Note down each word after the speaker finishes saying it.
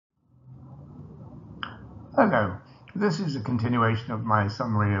Hello, this is a continuation of my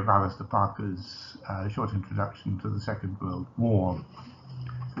summary of Alistair Parker's short introduction to the Second World War,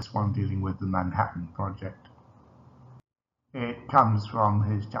 this one dealing with the Manhattan Project. It comes from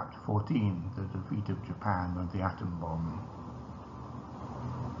his chapter 14, The Defeat of Japan and the Atom Bomb.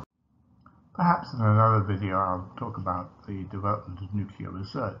 Perhaps in another video I'll talk about the development of nuclear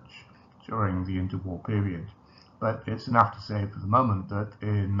research during the interwar period. But it's enough to say for the moment that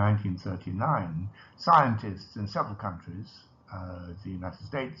in 1939, scientists in several countries, the United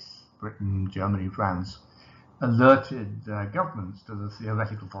States, Britain, Germany, France, alerted governments to the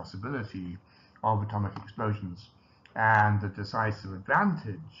theoretical possibility of atomic explosions and the decisive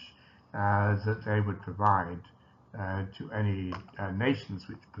advantage that they would provide to any nations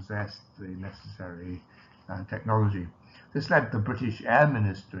which possessed the necessary technology. This led the British Air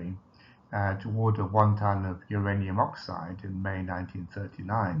Ministry to order 1 ton of uranium oxide in May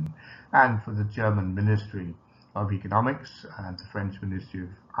 1939, and for the German Ministry of Economics and the French Ministry of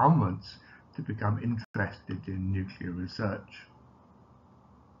Armaments to become interested in nuclear research.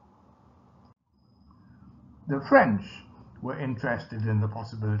 The French were interested in the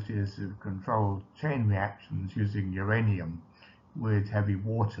possibilities of controlled chain reactions using uranium with heavy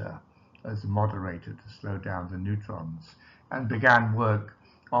water as a moderator to slow down the neutrons, and began work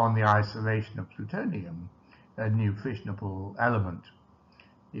on the isolation of plutonium, a new fissionable element.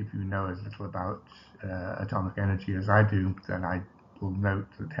 If you know as little about atomic energy as I do, then I will note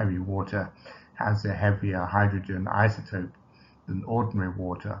that heavy water has a heavier hydrogen isotope than ordinary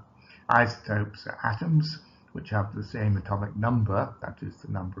water. Isotopes are atoms which have the same atomic number, that is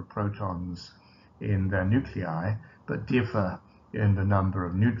the number of protons in their nuclei, but differ in the number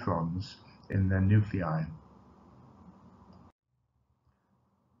of neutrons in their nuclei.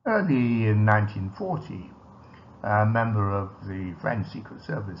 Early in 1940, a member of the French Secret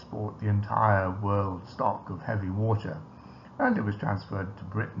Service bought the entire world stock of heavy water, and it was transferred to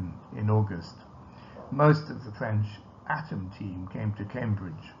Britain in August. Most of the French atom team came to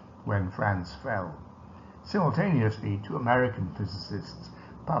Cambridge when France fell. Simultaneously, 2 American physicists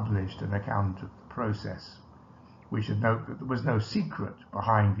published an account of the process. We should note that there was no secret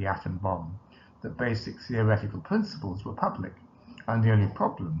behind the atom bomb. The basic theoretical principles were public, and the only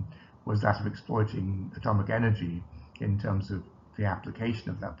problem was that of exploiting atomic energy in terms of the application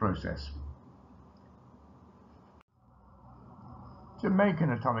of that process. To make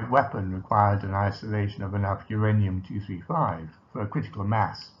an atomic weapon required an isolation of enough uranium-235 for a critical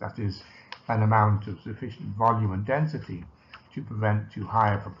mass, that is, an amount of sufficient volume and density to prevent too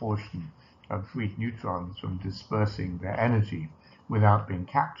high a proportion of free neutrons from dispersing their energy without being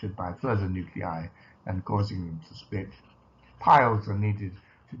captured by further nuclei and causing them to split. Piles are needed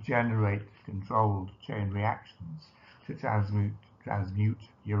to generate controlled chain reactions to transmute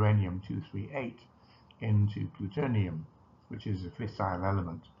uranium-238 into plutonium, which is a fissile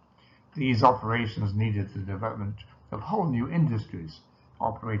element. These operations needed the development of whole new industries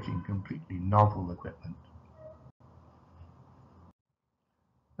operating completely novel equipment.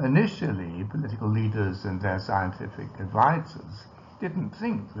 Initially, political leaders and their scientific advisors didn't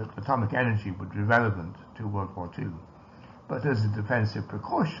think that atomic energy would be relevant to World War II. But as a defensive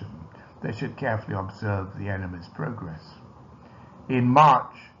precaution, they should carefully observe the enemy's progress. In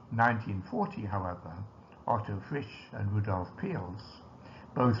March 1940, however, Otto Frisch and Rudolf Peels,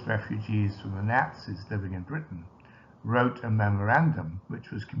 both refugees from the Nazis living in Britain, wrote a memorandum which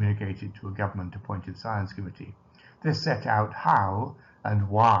was communicated to a government-appointed science committee. This set out how and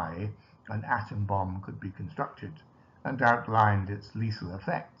why an atom bomb could be constructed, and outlined its lethal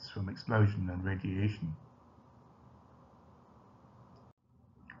effects from explosion and radiation.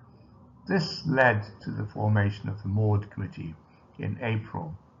 This led to the formation of the Maud Committee in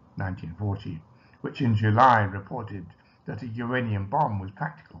April 1940, which in July reported that a uranium bomb was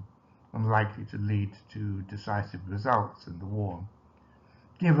practical and likely to lead to decisive results in the war.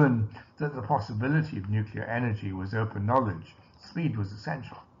 Given that the possibility of nuclear energy was open knowledge, speed was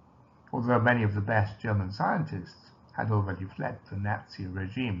essential. Although many of the best German scientists had already fled the Nazi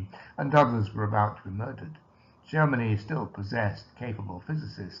regime and others were about to be murdered, Germany still possessed capable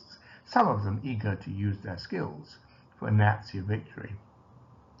physicists, some of them eager to use their skills for Nazi victory.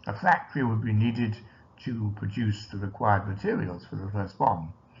 A factory would be needed to produce the required materials for the first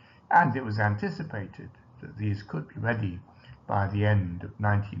bomb, and it was anticipated that these could be ready by the end of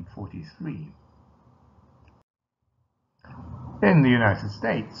 1943. In the United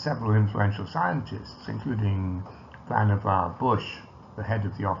States, several influential scientists, including Vannevar Bush, the head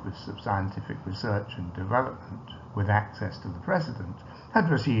of the Office of Scientific Research and Development, with access to the President, had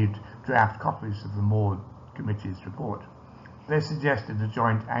received draft copies of the Maud Committee's report. They suggested a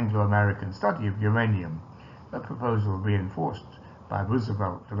joint Anglo-American study of uranium a proposal reinforced by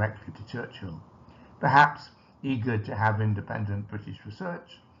Roosevelt directly to Churchill. Perhaps eager to have independent British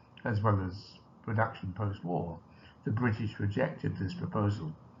research, as well as production post-war, the British rejected this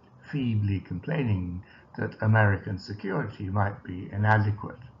proposal, feebly complaining that American security might be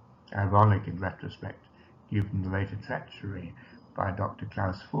inadequate, ironic in retrospect, given the later treachery by Dr.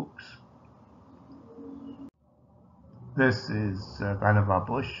 Klaus Fuchs. This is Vannevar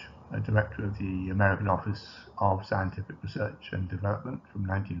Bush, a director of the American Office of Scientific Research and Development from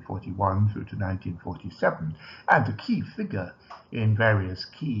 1941 through to 1947, and a key figure in various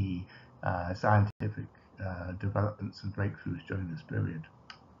key scientific developments and breakthroughs during this period.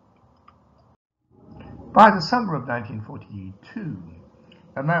 By the summer of 1942,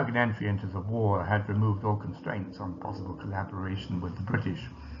 American entry into the war had removed all constraints on possible collaboration with the British,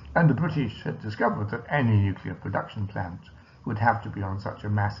 and the British had discovered that any nuclear production plant would have to be on such a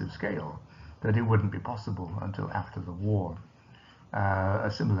massive scale that it wouldn't be possible until after the war. A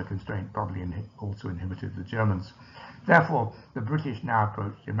similar constraint probably also inhibited the Germans. Therefore, the British now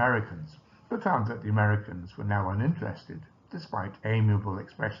approached the Americans, but found that the Americans were now uninterested. Despite amiable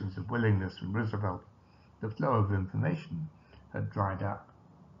expressions of willingness from Roosevelt, the flow of information had dried up.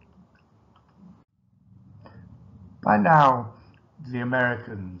 By now, the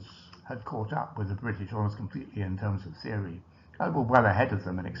Americans had caught up with the British almost completely in terms of theory, and were well ahead of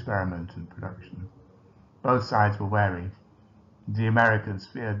them in experiment and production. Both sides were wary. The Americans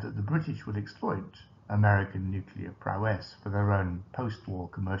feared that the British would exploit American nuclear prowess for their own post-war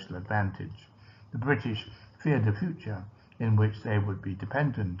commercial advantage. The British feared a future in which they would be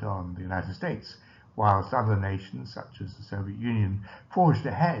dependent on the United States, whilst other nations, such as the Soviet Union, forged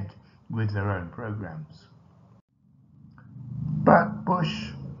ahead with their own programs. But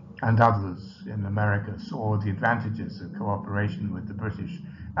Bush and others in America saw the advantages of cooperation with the British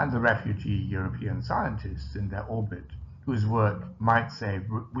and the refugee European scientists in their orbit, whose work might save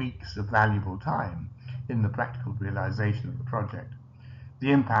weeks of valuable time in the practical realization of the project.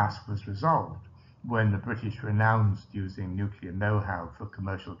 The impasse was resolved when the British renounced using nuclear know-how for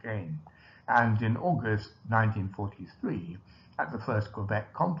commercial gain, and in August 1943, at the First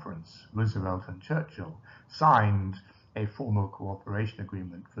Quebec Conference, Roosevelt and Churchill signed a formal cooperation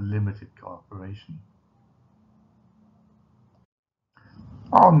agreement for limited cooperation.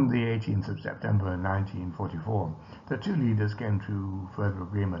 On the 18th of September 1944, the two leaders came to further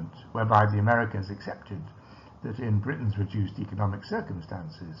agreement, whereby the Americans accepted that in Britain's reduced economic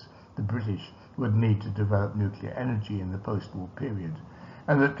circumstances, the British would need to develop nuclear energy in the post-war period,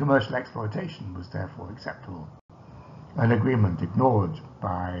 and that commercial exploitation was therefore acceptable, an agreement ignored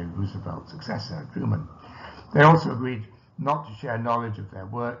by Roosevelt's successor, Truman. They also agreed not to share knowledge of their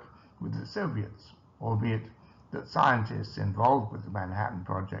work with the Soviets, albeit that scientists involved with the Manhattan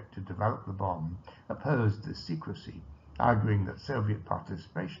Project to develop the bomb opposed this secrecy, arguing that Soviet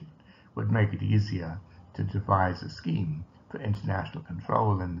participation would make it easier to devise a scheme for international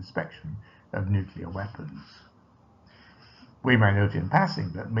control and inspection of nuclear weapons. We may note in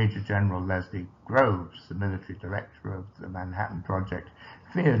passing that Major General Leslie Groves, the military director of the Manhattan Project,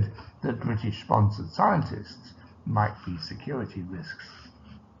 feared that British-sponsored scientists might be security risks.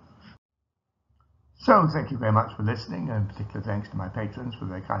 So, thank you very much for listening, and particular thanks to my patrons for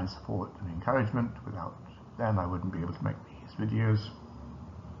their kind support and encouragement. Without them, I wouldn't be able to make these videos.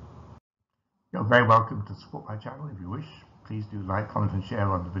 You're very welcome to support my channel if you wish. Please do like, comment and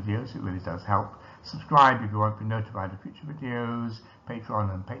share on the videos, it really does help. Subscribe if you want to be notified of future videos.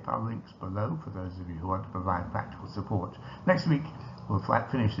 Patreon and PayPal links below for those of you who want to provide practical support. Next week we'll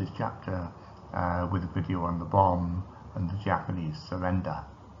finish this chapter with a video on the bomb and the Japanese surrender.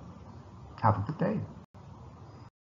 Have a good day.